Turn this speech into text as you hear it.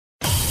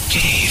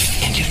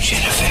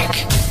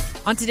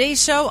On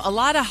today's show, a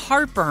lot of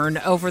heartburn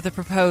over the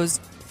proposed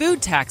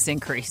food tax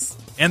increase.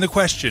 And the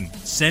question,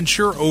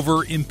 censure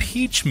over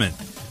impeachment.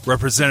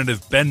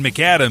 Representative Ben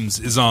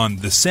McAdams is on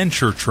the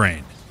censure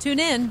train.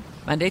 Tune in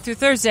Monday through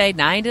Thursday,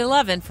 9 to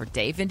 11 for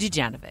Dave and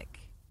Dujanovic.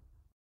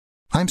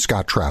 I'm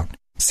Scott Trout,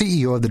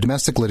 CEO of the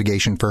domestic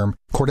litigation firm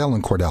Cordell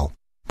 & Cordell.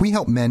 We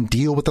help men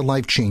deal with the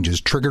life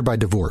changes triggered by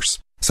divorce,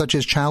 such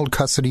as child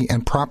custody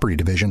and property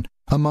division,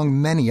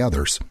 among many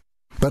others.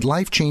 But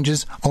life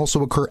changes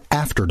also occur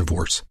after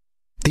divorce.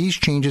 These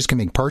changes can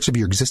make parts of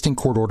your existing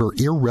court order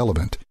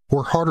irrelevant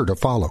or harder to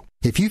follow.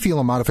 If you feel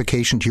a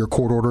modification to your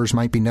court orders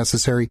might be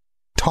necessary,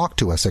 talk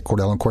to us at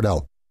Cordell &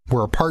 Cordell.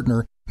 We're a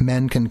partner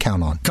men can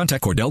count on.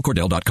 Contact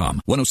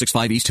CordellCordell.com,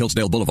 1065 East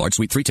Hillsdale Boulevard,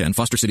 Suite 310,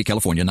 Foster City,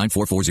 California,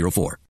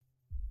 94404.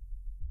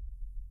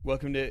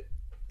 Welcome to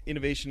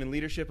Innovation and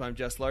Leadership. I'm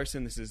Jess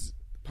Larson. This is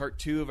part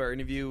 2 of our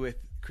interview with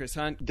Chris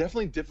Hunt.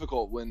 Definitely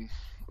difficult when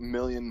 $1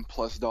 million+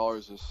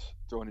 is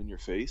thrown in your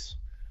face.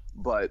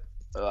 But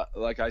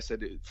like I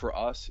said, for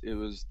us, it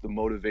was the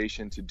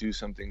motivation to do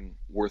something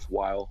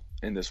worthwhile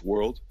in this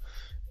world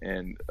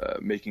and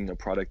making a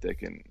product that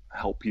can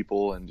help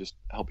people and just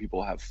help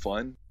people have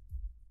fun.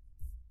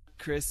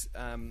 Chris,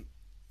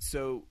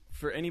 so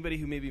for anybody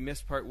who maybe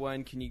missed part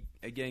 1, can you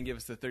again give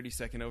us the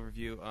 30-second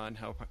overview on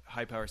how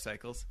High Power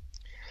Cycles?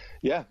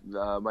 Yeah,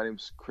 my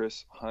name's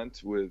Chris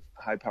Hunt with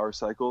High Power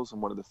Cycles.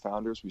 I'm one of the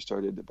founders. We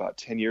started about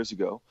 10 years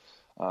ago.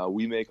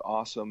 We make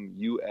awesome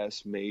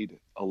U.S.-made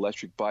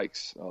electric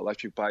bikes.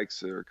 Electric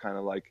bikes are kind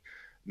of like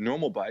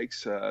normal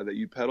bikes that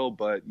you pedal,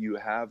 but you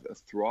have a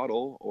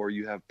throttle or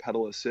you have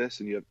pedal assist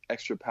and you have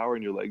extra power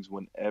in your legs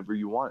whenever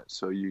you want it.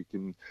 So you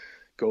can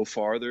go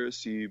farther,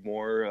 see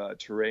more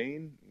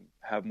terrain,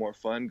 have more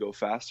fun, go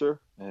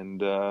faster.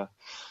 And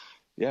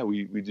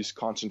we just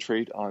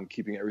concentrate on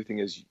keeping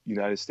everything as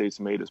United States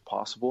made as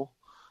possible.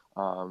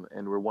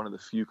 And we're one of the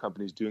few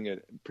companies doing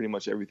it. Pretty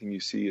much everything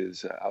you see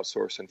is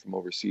outsourcing from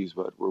overseas,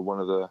 but we're one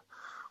of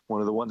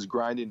the ones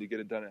grinding to get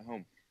it done at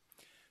home.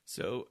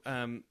 So,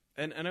 and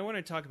I want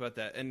to talk about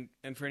that.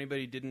 And for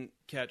anybody who didn't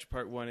catch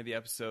part 1 of the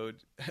episode,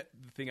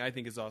 the thing I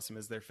think is awesome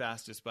is their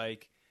fastest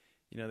bike.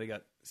 You know, they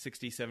got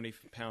 60,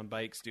 70-pound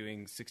bikes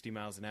doing 60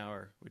 miles an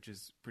hour, which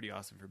is pretty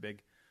awesome for a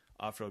big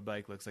off-road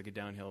bike. Looks like a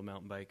downhill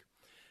mountain bike.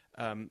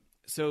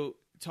 So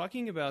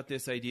talking about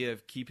this idea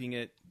of keeping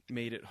it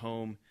made at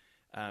home,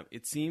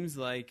 it seems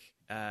like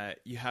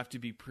you have to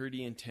be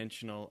pretty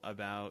intentional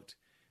about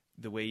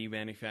the way you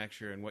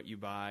manufacture and what you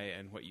buy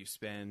and what you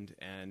spend,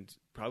 and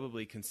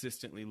probably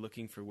consistently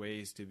looking for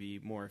ways to be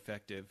more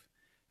effective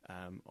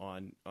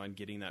on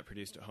getting that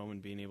produced at home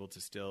and being able to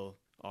still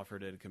offer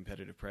it at a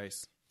competitive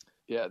price.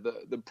 Yeah,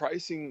 the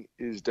pricing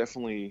is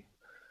definitely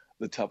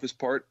the toughest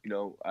part. You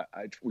know,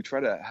 we try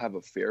to have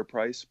a fair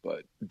price,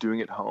 but doing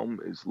it home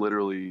is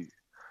literally,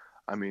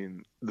 I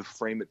mean, the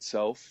frame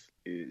itself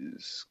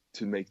is,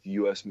 to make the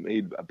U.S.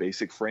 made a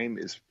basic frame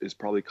is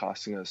probably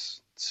costing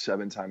us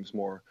 7 times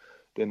more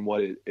than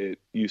what it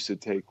used to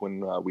take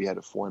when we had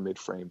a foreign made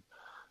frame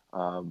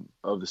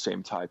of the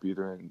same type,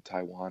 either in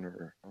Taiwan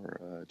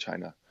or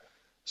China.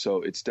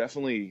 So it's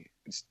definitely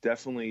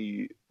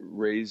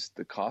raised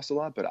the cost a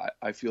lot, but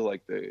I feel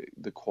like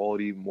the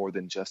quality more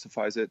than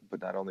justifies it.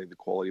 But not only the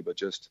quality, but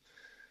just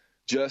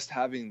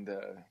having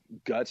the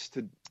guts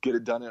to get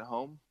it done at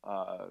home.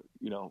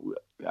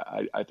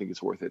 I think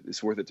it's worth it.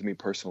 It's worth it to me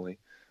personally.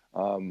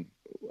 And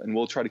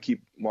we'll try to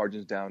keep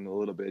margins down a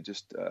little bit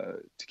just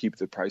to keep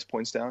the price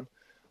points down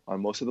on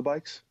most of the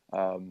bikes.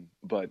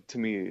 But to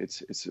me,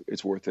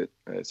 it's worth it.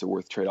 It's a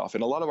worth trade-off.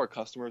 And a lot of our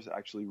customers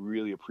actually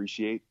really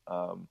appreciate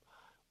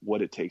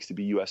what it takes to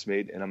be U.S.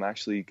 made. And I'm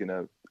actually going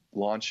to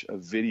launch a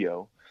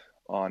video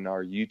on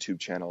our YouTube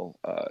channel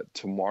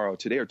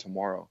today or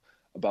tomorrow,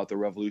 about the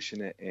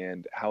Revolution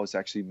and how it's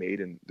actually made.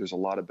 And there's a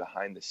lot of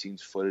behind the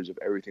scenes footage of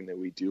everything that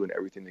we do and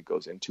everything that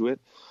goes into it.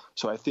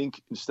 So I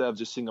think instead of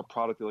just seeing a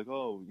product, they're like,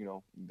 oh, you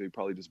know, they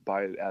probably just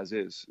buy it as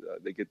is.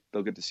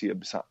 They'll get to see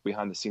a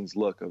behind the scenes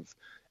look of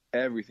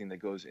everything that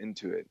goes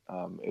into it.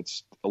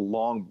 It's a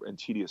long and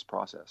tedious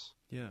process.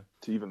 Yeah.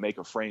 To even make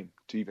a frame,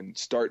 to even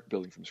start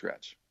building from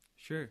scratch.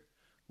 Sure.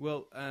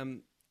 Well,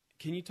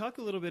 can you talk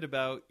a little bit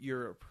about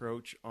your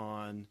approach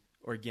on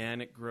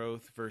organic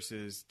growth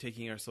versus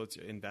taking our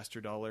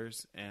investor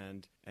dollars,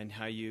 and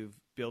how you've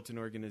built an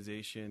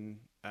organization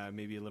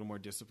maybe a little more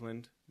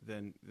disciplined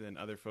than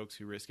other folks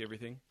who risk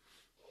everything?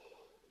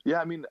 Yeah,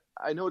 I mean,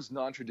 I know it's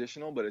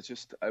non-traditional, but it's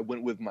just I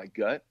went with my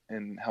gut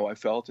and how I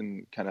felt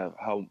and kind of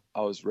how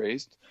I was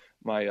raised.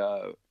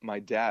 My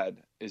dad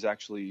is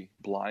actually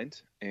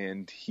blind,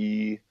 and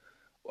he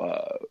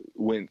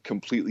went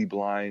completely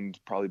blind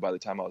probably by the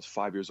time I was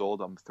 5 years old.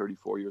 I'm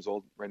 34 years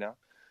old right now.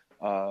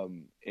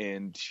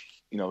 And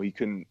you know, he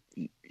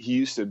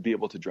used to be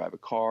able to drive a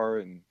car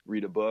and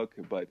read a book,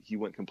 but he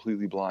went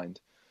completely blind.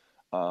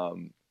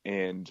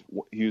 And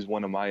he was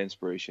one of my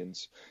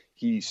inspirations.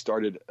 He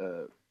started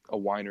a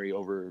winery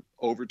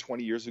over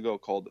 20 years ago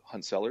called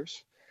Hunt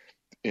Cellars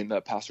in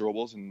Paso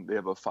Robles, and they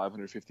have a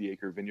 550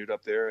 acre vineyard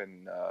up there.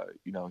 And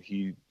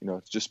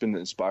it's just been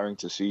inspiring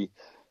to see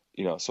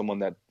someone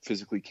that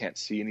physically can't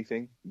see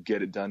anything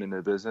get it done in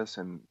their business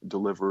and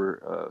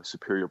deliver a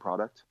superior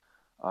product.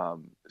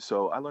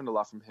 So I learned a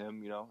lot from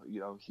him.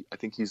 I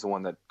think he's the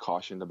one that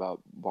cautioned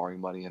about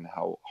borrowing money and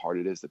how hard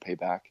it is to pay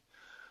back.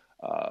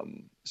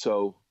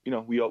 So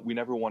we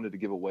never wanted to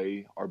give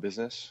away our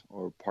business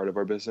or part of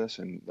our business,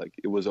 and like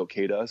it was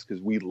okay to us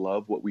because we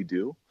love what we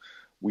do.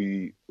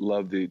 We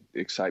love the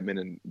excitement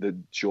and the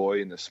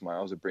joy and the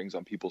smiles it brings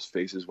on people's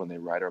faces when they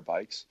ride our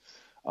bikes.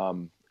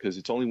 Because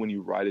it's only when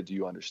you ride it do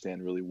you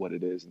understand really what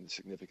it is and the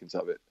significance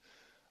of it.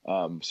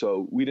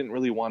 So we didn't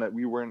really want it.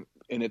 We weren't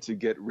in it to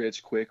get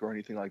rich quick or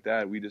anything like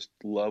that. We just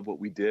love what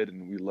we did,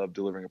 and we love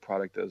delivering a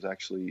product that was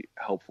actually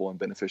helpful and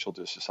beneficial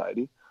to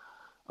society.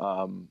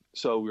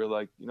 So we were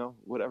like,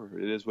 whatever,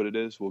 it is what it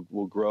is.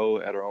 We'll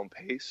grow at our own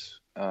pace,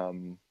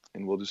 and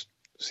we'll just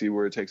see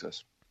where it takes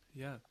us.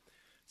 Yeah.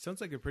 Sounds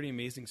like a pretty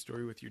amazing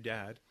story with your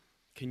dad.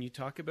 Can you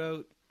talk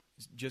about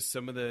just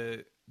some of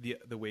the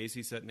ways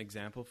he set an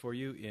example for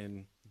you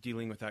in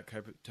dealing with that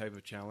type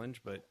of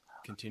challenge, but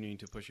continuing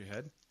to push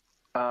ahead?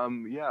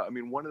 Yeah. I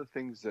mean, one of the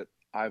things that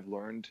I've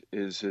learned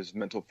is his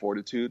mental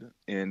fortitude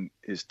and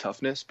his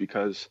toughness,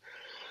 because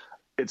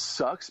it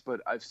sucks,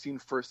 but I've seen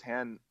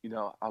firsthand,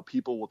 how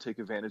people will take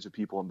advantage of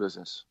people in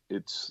business.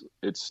 It's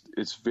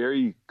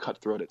very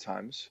cutthroat at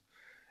times,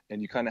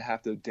 and you kind of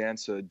have to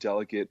dance a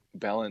delicate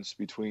balance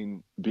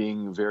between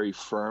being very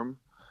firm,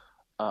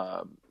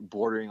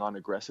 bordering on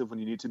aggressive when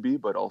you need to be,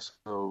 but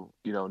also,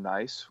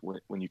 nice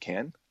when you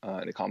can,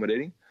 and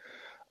accommodating.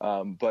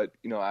 But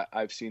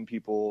I've seen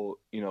people,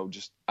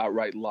 just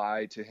outright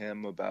lie to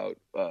him about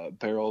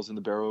barrels in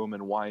the barrel room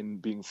and wine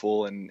being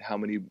full and how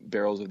many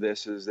barrels of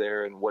this is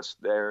there and what's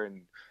there.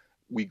 And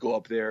we go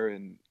up there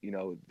and,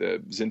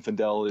 the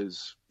Zinfandel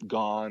is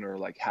gone or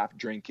like half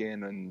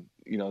drinking, and,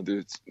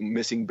 there's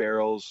missing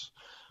barrels,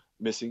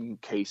 missing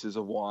cases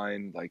of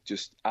wine, like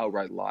just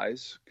outright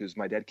lies, because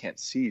my dad can't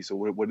see. So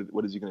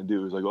what is he going to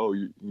do? He's like, oh,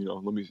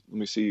 let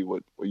me see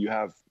what you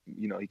have.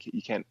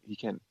 He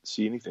can't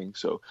see anything.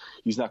 So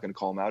he's not going to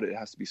call him out. It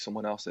has to be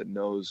someone else that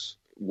knows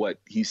what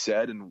he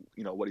said and,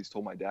 what he's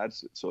told my dad.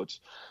 So it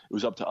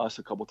was up to us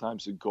a couple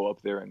times to go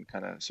up there and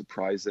kind of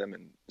surprise them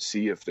and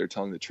see if they're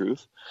telling the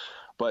truth.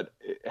 But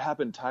it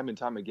happened time and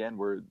time again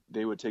where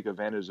they would take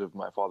advantage of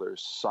my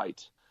father's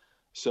sight.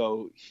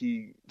 So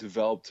he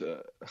developed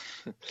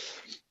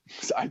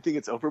I think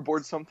it's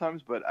overboard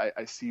sometimes, but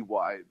I see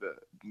why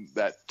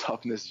that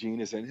toughness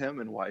gene is in him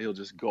and why he'll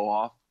just go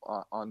off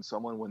on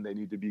someone when they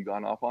need to be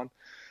gone off on.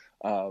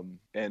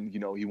 And,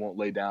 he won't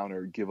lay down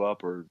or give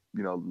up or,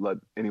 let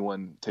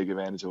anyone take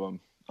advantage of him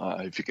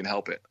if you can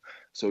help it.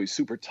 So he's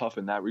super tough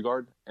in that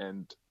regard.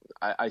 And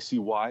I see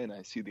why, and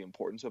I see the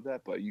importance of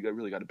that, but you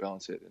really got to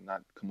balance it and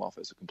not come off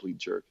as a complete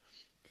jerk.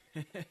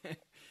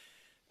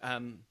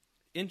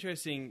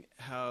 Interesting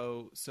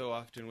how so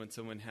often when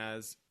someone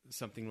has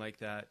something like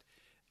that,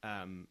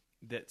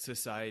 that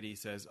society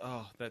says,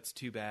 oh, that's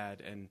too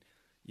bad. And,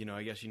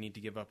 I guess you need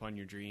to give up on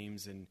your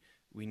dreams, and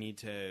we need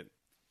to,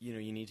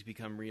 you need to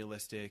become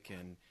realistic,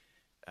 and,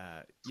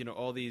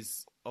 all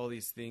these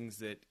things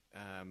that,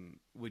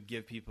 would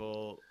give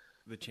people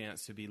the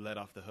chance to be let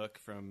off the hook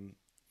from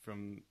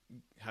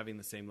having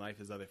the same life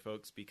as other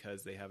folks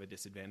because they have a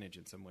disadvantage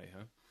in some way,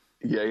 huh?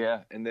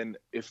 Yeah. And then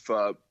if,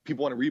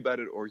 people want to read about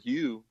it, or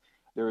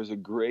there was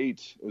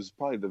it was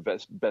probably the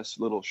best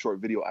little short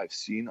video I've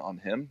seen on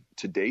him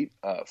to date.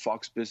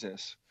 Fox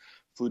Business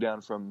flew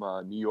down from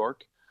New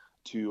York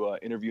to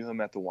interview him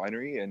at the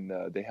winery, and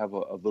they have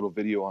a little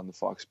video on the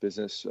Fox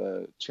Business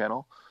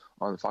channel,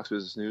 on the Fox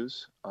Business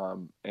News.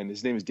 And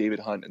his name is David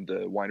Hunt, and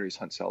the winery is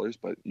Hunt Cellars,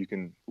 but you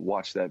can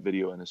watch that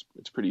video, and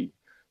it's pretty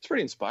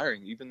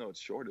inspiring. Even though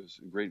it's short, it was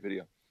a great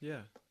video.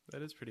 Yeah,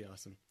 that is pretty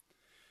awesome.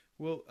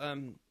 Well,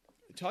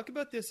 talk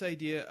about this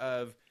idea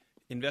of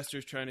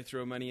investors trying to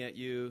throw money at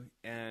you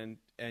and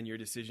your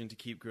decision to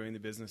keep growing the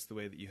business the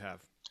way that you have.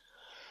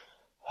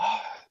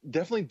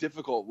 Definitely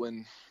difficult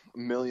when $1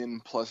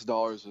 million+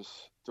 is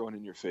thrown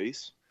in your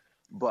face.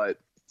 But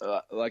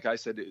like I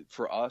said,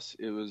 for us,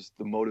 it was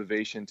the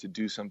motivation to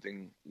do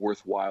something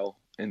worthwhile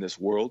in this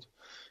world,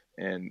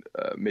 and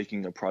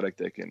making a product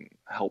that can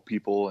help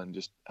people and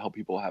just help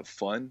people have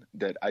fun,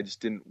 that I just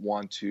didn't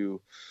want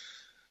to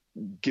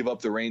give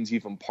up the reins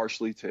even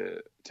partially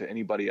to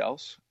anybody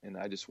else. And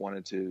I just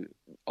wanted to,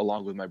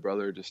 along with my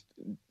brother, just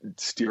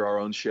steer our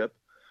own ship,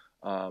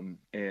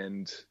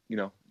 and,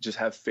 just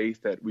have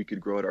faith that we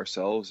could grow it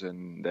ourselves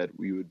and that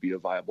we would be a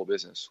viable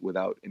business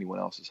without anyone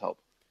else's help.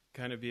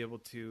 Kind of be able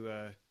to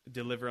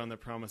deliver on the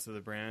promise of the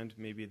brand,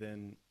 maybe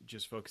then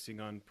just focusing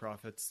on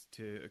profits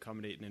to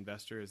accommodate an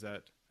investor. Is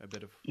that a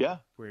bit of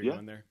where you're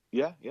going there?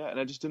 Yeah. And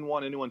I just didn't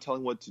want anyone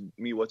telling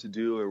me what to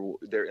do or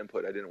their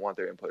input. I didn't want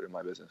their input in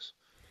my business.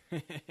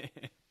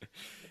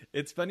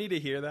 It's funny to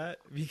hear that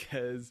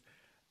because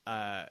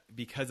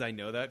I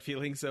know that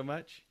feeling so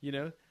much,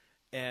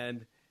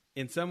 and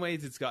in some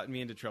ways it's gotten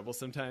me into trouble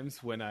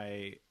sometimes when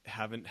I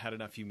haven't had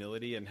enough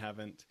humility and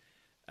haven't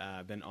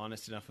been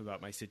honest enough about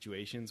my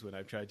situations when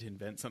I've tried to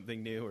invent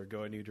something new or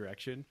go a new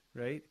direction.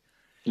 Right.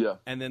 Yeah.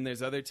 And then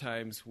there's other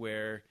times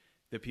where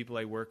the people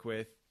I work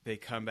with, they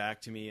come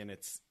back to me and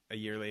it's a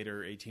year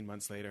later, 18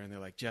 months later, and they're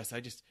like, Jess, I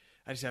just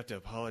have to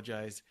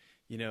apologize.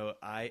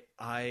 I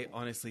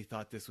honestly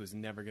thought this was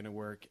never going to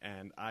work,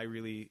 and I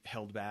really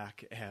held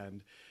back,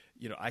 and,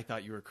 I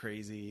thought you were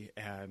crazy,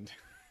 and,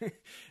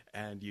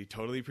 and you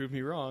totally proved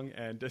me wrong.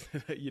 And,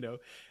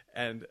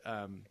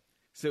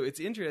 so it's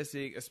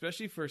interesting,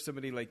 especially for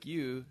somebody like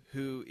you,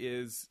 who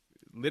is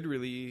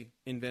literally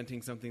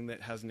inventing something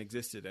that hasn't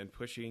existed and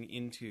pushing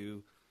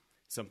into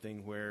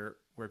something where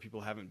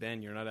people haven't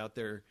been. You're not out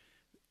there,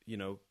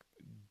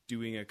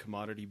 doing a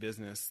commodity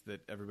business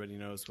that everybody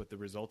knows what the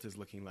result is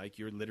looking like.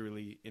 You're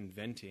literally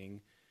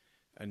inventing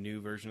a new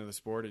version of the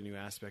sport, a new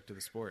aspect of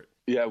the sport.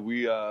 Yeah,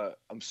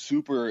 I'm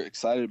super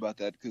excited about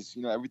that because,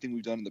 everything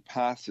we've done in the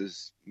past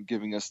is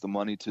giving us the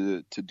money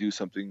to do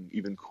something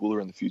even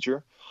cooler in the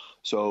future.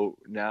 So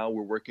now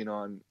we're working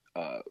on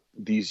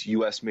these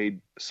US made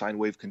sine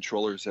wave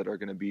controllers that are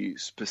going to be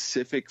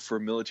specific for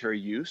military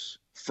use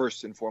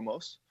first and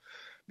foremost,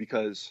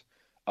 because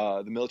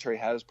the military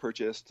has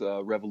purchased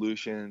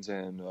Revolutions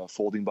and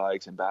folding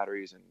bikes and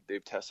batteries, and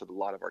they've tested a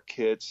lot of our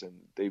kits, and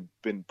they've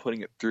been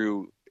putting it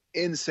through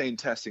insane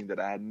testing that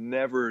I had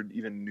never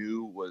even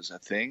knew was a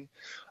thing.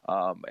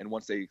 And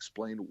once they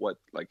explained what,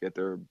 like at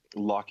their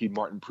Lockheed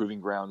Martin proving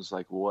grounds,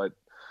 like what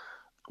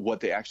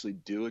they actually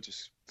do, it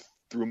just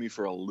threw me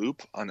for a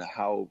loop on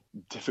how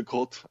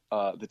difficult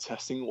the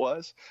testing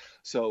was.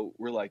 So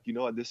we're like,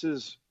 this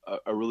is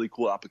a really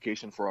cool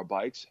application for our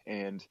bikes,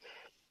 and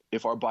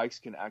if our bikes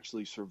can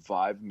actually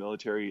survive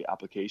military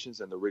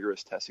applications and the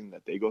rigorous testing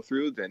that they go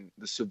through, then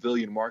the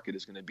civilian market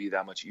is going to be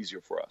that much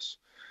easier for us.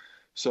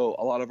 So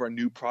a lot of our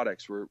new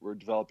products, we're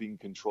developing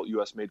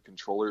US made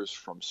controllers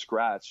from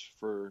scratch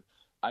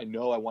I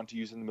know I want to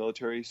use in the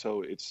military.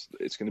 So it's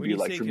going to be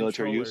like for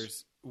military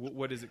use.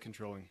 What is it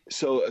controlling?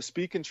 So a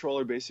speed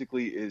controller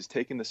basically is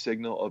taking the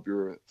signal of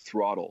your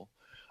throttle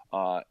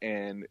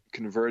and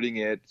converting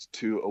it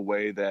to a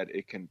way that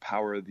it can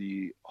power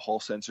the Hall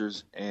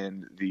sensors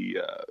and the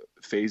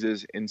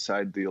phases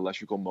inside the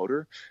electrical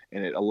motor,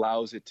 and it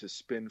allows it to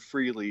spin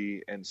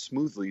freely and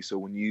smoothly. So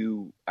when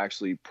you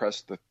actually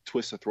twist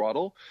the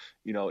throttle,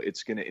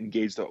 it's going to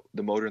engage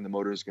the motor, and the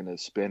motor is going to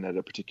spin at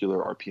a particular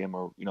RPM,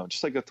 or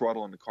just like a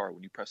throttle in the car.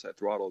 When you press that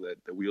throttle,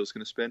 that the wheel is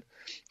going to spin.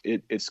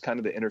 It's kind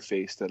of the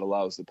interface that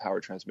allows the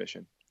power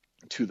transmission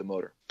to the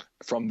motor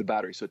from the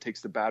battery. So it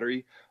takes the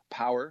battery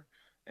power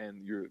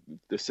and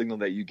the signal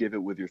that you give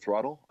it with your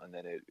throttle, and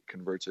then it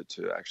converts it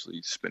to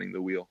actually spinning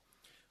the wheel.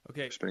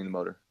 Okay. Spinning the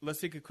motor.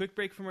 Let's take a quick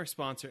break from our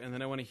sponsor, and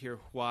then I want to hear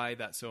why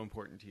that's so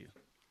important to you.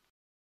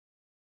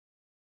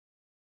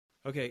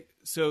 Okay,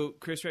 so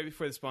Chris, right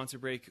before the sponsor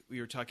break, we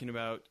were talking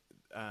about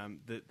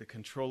the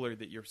controller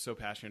that you're so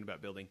passionate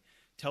about building.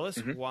 Tell us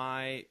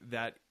why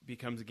that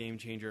becomes a game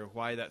changer,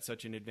 why that's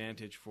such an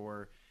advantage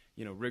for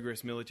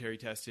rigorous military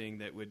testing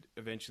that would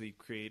eventually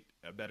create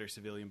a better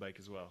civilian bike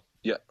as well.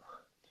 Yeah.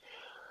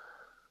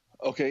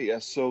 Okay, yeah.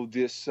 So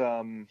this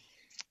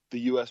the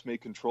US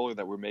made controller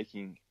that we're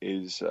making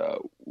is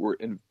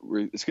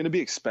it's going to be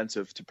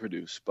expensive to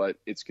produce, but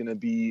it's going to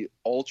be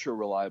ultra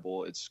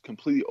reliable. It's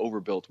completely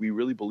overbuilt. We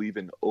really believe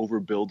in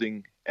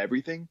overbuilding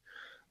everything.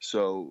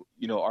 So,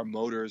 our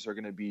motors are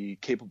going to be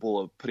capable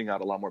of putting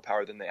out a lot more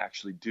power than they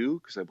actually do,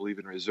 because I believe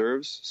in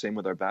reserves. Same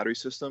with our battery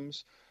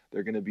systems.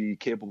 They're going to be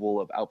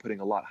capable of outputting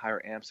a lot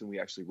higher amps than we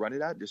actually run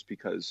it at, just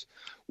because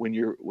when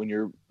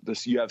you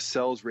have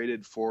cells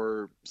rated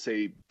for,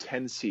 say,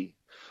 10C.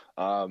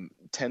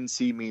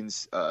 10C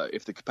means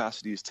if the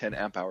capacity is 10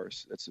 amp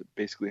hours, that's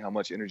basically how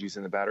much energy is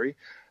in the battery,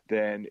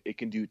 then it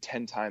can do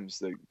 10 times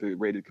the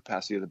rated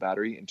capacity of the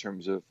battery in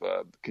terms of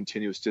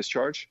continuous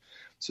discharge.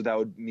 So that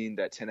would mean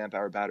that 10 amp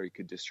hour battery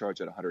could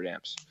discharge at 100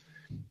 amps.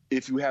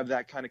 If you have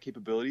that kind of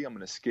capability, I'm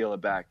going to scale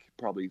it back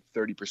probably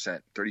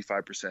 30%,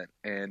 35%,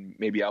 and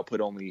maybe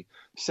output only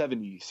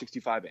 70,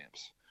 65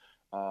 amps.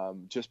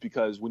 Just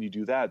because when you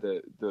do that,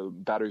 the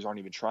batteries aren't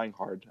even trying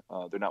hard.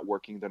 They're not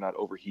working. They're not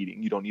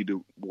overheating. You don't need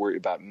to worry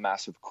about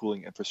massive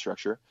cooling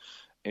infrastructure.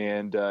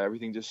 And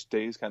everything just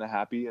stays kind of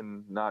happy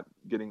and not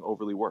getting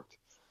overly worked.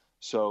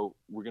 So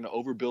we're going to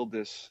overbuild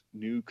this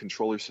new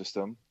controller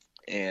system,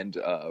 and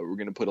we're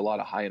going to put a lot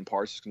of high-end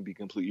parts. It's going to be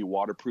completely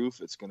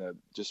waterproof. It's going to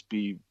just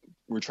be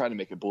 – we're trying to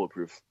make it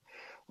bulletproof,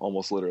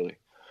 almost literally.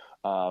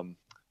 And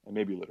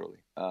maybe literally.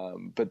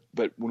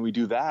 But when we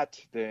do that,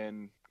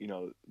 then,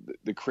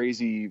 the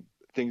crazy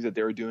things that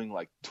they were doing,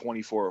 like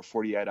 24 or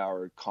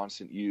 48-hour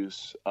constant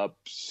use up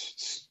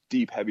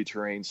steep, heavy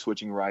terrain,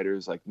 switching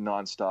riders, like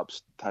nonstop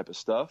type of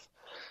stuff.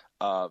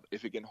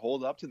 If it can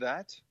hold up to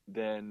that,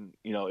 then,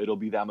 it'll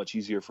be that much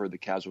easier for the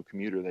casual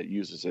commuter that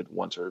uses it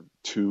once or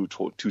two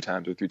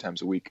times or three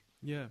times a week.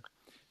 Yeah.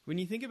 When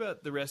you think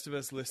about the rest of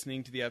us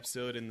listening to the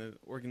episode and the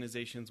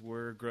organizations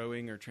we're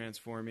growing or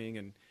transforming,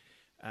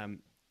 and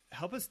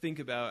help us think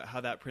about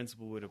how that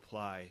principle would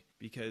apply,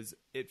 because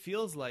it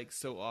feels like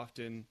so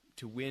often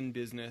to win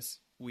business,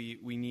 we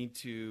need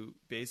to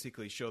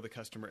basically show the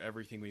customer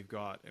everything we've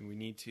got, and we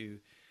need to,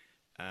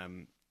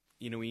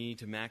 we need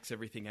to max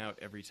everything out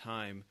every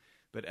time.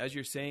 But as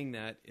you're saying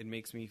that, it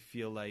makes me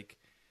feel like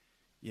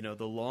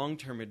the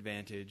long-term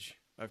advantage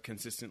of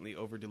consistently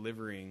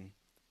over-delivering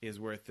is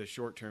worth the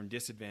short-term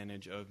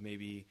disadvantage of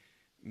maybe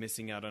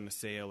missing out on a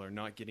sale or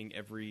not getting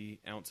every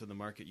ounce of the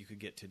market you could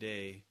get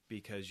today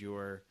because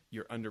you're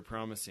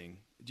under-promising.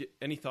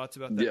 Any thoughts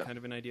about that kind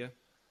of an idea?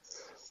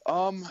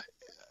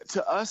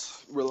 To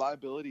us,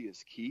 reliability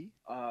is key.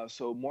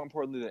 So more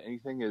importantly than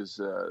anything is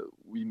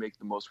we make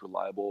the most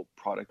reliable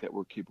product that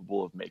we're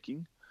capable of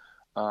making.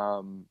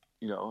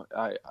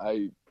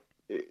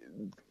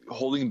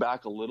 Holding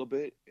back a little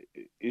bit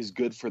is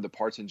good for the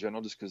parts in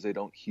general, just because they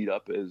don't heat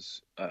up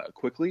as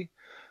quickly.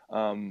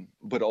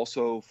 But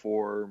also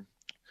for,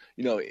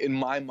 in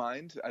my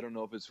mind, I don't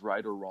know if it's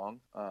right or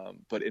wrong,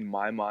 but in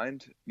my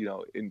mind,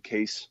 in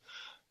case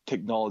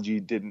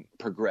technology didn't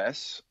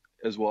progress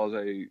as well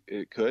as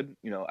it could,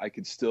 I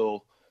could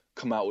still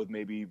come out with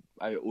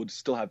I would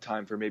still have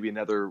time for maybe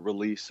another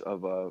release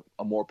of a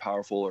more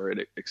powerful or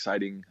an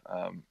exciting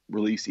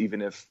release,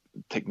 even if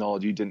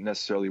technology didn't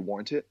necessarily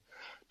warrant it,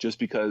 just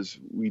because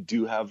we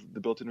do have the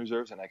built-in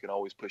reserves and I can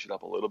always push it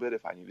up a little bit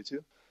if I needed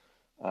to.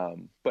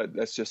 But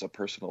that's just a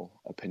personal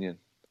opinion.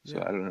 So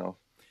I don't know.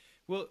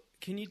 Well,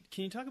 can you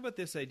talk about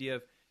this idea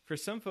of, for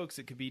some folks,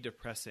 it could be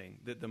depressing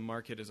that the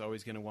market is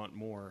always going to want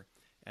more,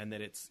 and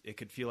that it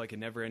could feel like a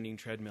never-ending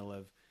treadmill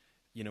of,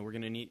 we're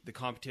going to need, the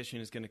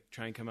competition is going to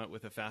try and come out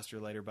with a faster,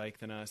 lighter bike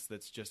than us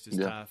that's just as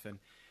tough, and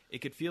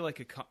it could feel like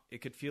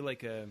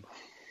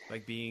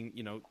like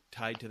being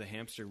tied to the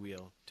hamster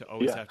wheel to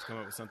always have to come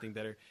up with something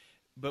better.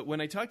 But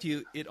when I talk to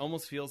you, it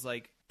almost feels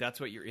like that's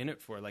what you're in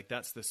it for. Like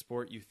that's the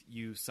sport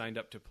you signed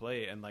up to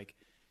play, and like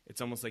it's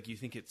almost like you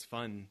think it's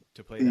fun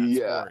to play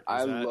that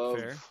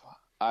sport.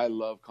 I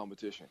love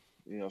competition.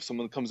 If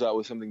someone comes out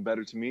with something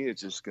better to me,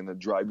 it's just going to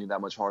drive me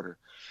that much harder.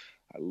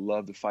 I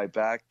love to fight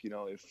back.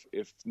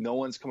 If no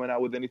one's coming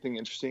out with anything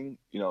interesting,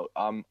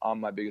 I'm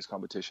my biggest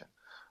competition.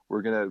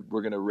 We're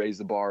gonna raise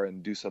the bar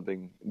and do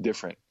something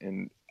different.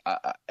 And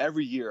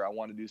every year I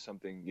want to do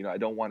something. I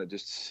don't want to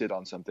just sit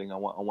on something. I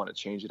want to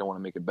change it. I want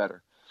to make it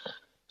better.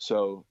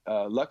 So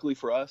luckily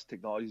for us,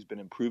 technology's been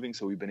improving,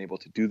 so we've been able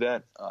to do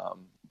that.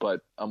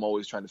 But I'm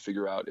always trying to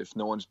figure out, if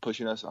no one's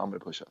pushing us, I'm going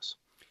to push us.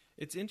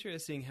 It's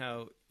interesting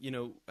how,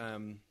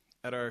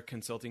 at our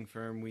consulting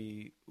firm,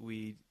 we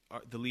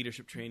the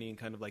leadership training and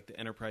kind of like the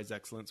enterprise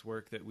excellence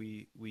work that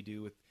we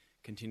do with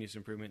continuous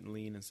improvement and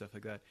lean and stuff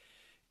like that.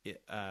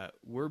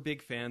 We're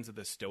big fans of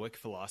the Stoic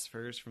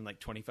philosophers from like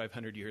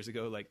 2,500 years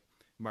ago, like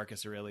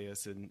Marcus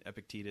Aurelius and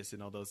Epictetus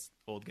and all those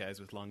old guys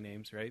with long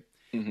names, right?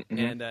 Mm-hmm.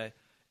 And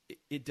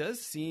it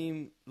does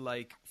seem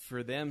like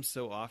for them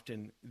so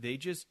often they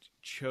just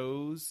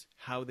chose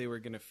how they were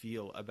going to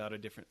feel about a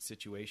different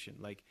situation.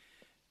 Like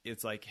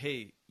it's like,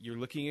 hey, you're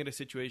looking at a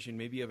situation,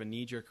 maybe you have a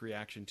knee-jerk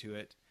reaction to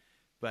it,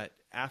 but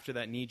after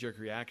that knee-jerk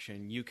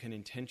reaction, you can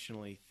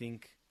intentionally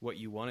think what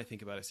you want to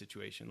think about a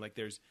situation. Like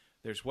there's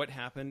what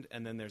happened,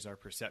 and then there's our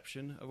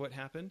perception of what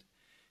happened.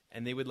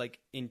 And they would like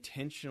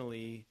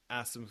intentionally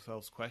ask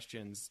themselves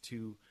questions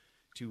to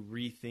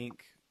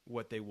rethink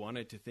what they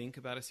wanted to think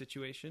about a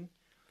situation.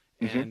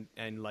 Mm-hmm.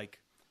 And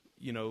like,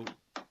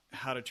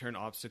 how to turn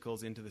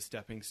obstacles into the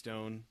stepping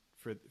stone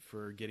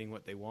for getting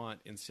what they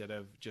want instead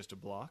of just a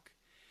block.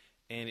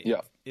 And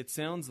it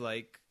sounds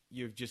like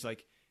you've just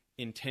like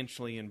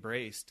intentionally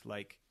embraced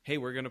like, hey,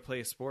 we're going to play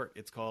a sport.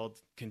 It's called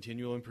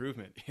continual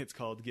improvement. It's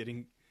called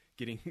getting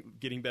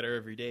better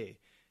every day.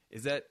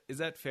 Is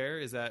that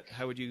fair?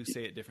 How would you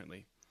say it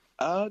differently?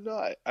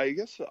 No, I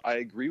guess I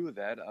agree with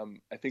that.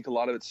 I think a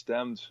lot of it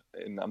stemmed,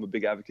 and I'm a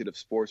big advocate of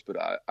sports, but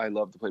I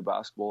love to play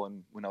basketball.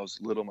 And when I was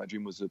little, my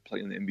dream was to play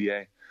in the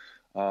NBA.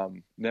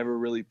 Never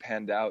really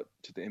panned out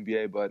to the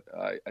NBA, but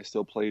I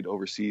still played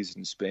overseas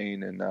in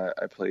Spain, and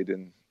I played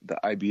in the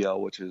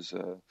IBL, which was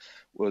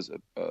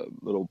a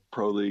little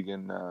pro league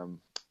in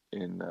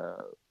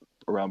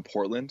around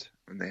Portland,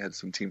 and they had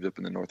some teams up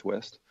in the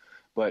Northwest.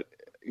 But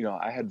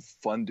I had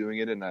fun doing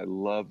it, and I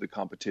loved the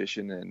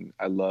competition, and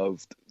I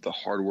loved the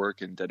hard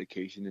work and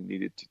dedication and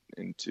needed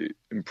to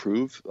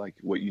improve. Like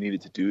what you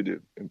needed to do to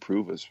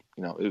improve was,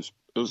 it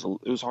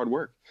was hard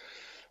work.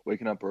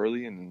 Waking up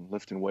early and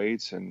lifting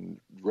weights and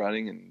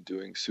running and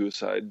doing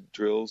suicide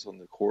drills on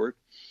the court,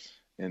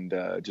 and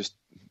just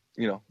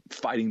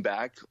fighting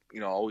back.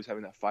 Always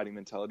having that fighting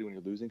mentality when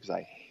you're losing, because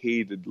I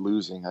hated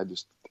losing. I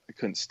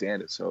couldn't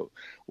stand it. So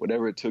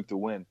whatever it took to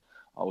win,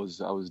 I was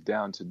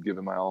down to give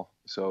it my all.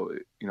 So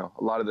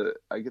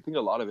I think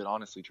a lot of it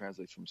honestly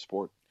translates from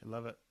sport. I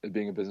love it. As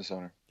being a business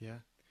owner. Yeah.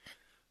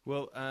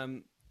 Well,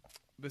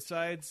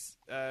 besides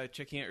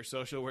checking out your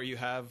social, where you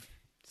have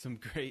some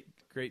great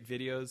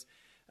videos,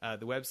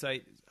 the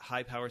website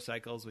High Power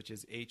Cycles, which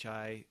is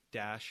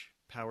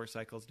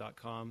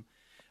hi-powercycles.com.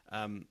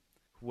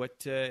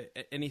 What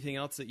anything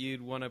else that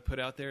you'd want to put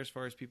out there as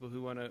far as people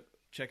who want to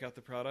check out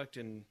the product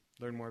and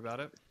learn more about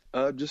it?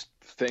 Just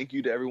thank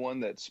you to everyone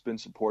that's been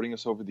supporting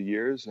us over the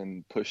years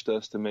and pushed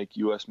us to make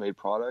U.S. made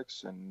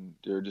products, and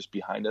they're just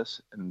behind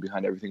us and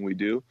behind everything we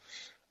do.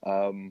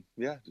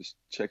 Just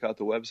check out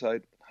the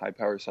website,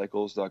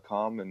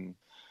 highpowercycles.com, and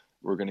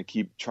we're going to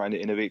keep trying to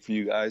innovate for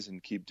you guys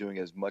and keep doing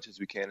as much as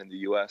we can in the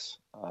U.S.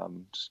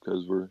 Just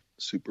because we're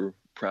super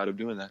proud of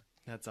doing that.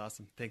 That's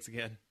awesome. Thanks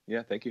again.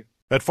 Yeah, thank you.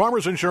 At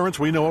Farmers Insurance,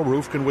 we know a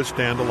roof can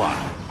withstand a lot.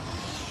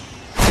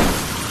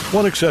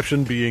 One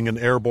exception being an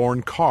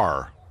airborne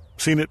car.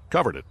 Seen it,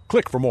 covered it.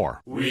 Click for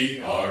more.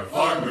 We are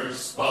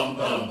farmers. Bum,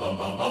 bum, bum,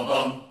 bum, bum,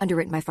 bum.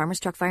 Underwritten by Farmers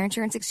Truck Fire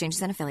Insurance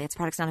Exchanges and Affiliates.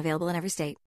 Products not available in every state.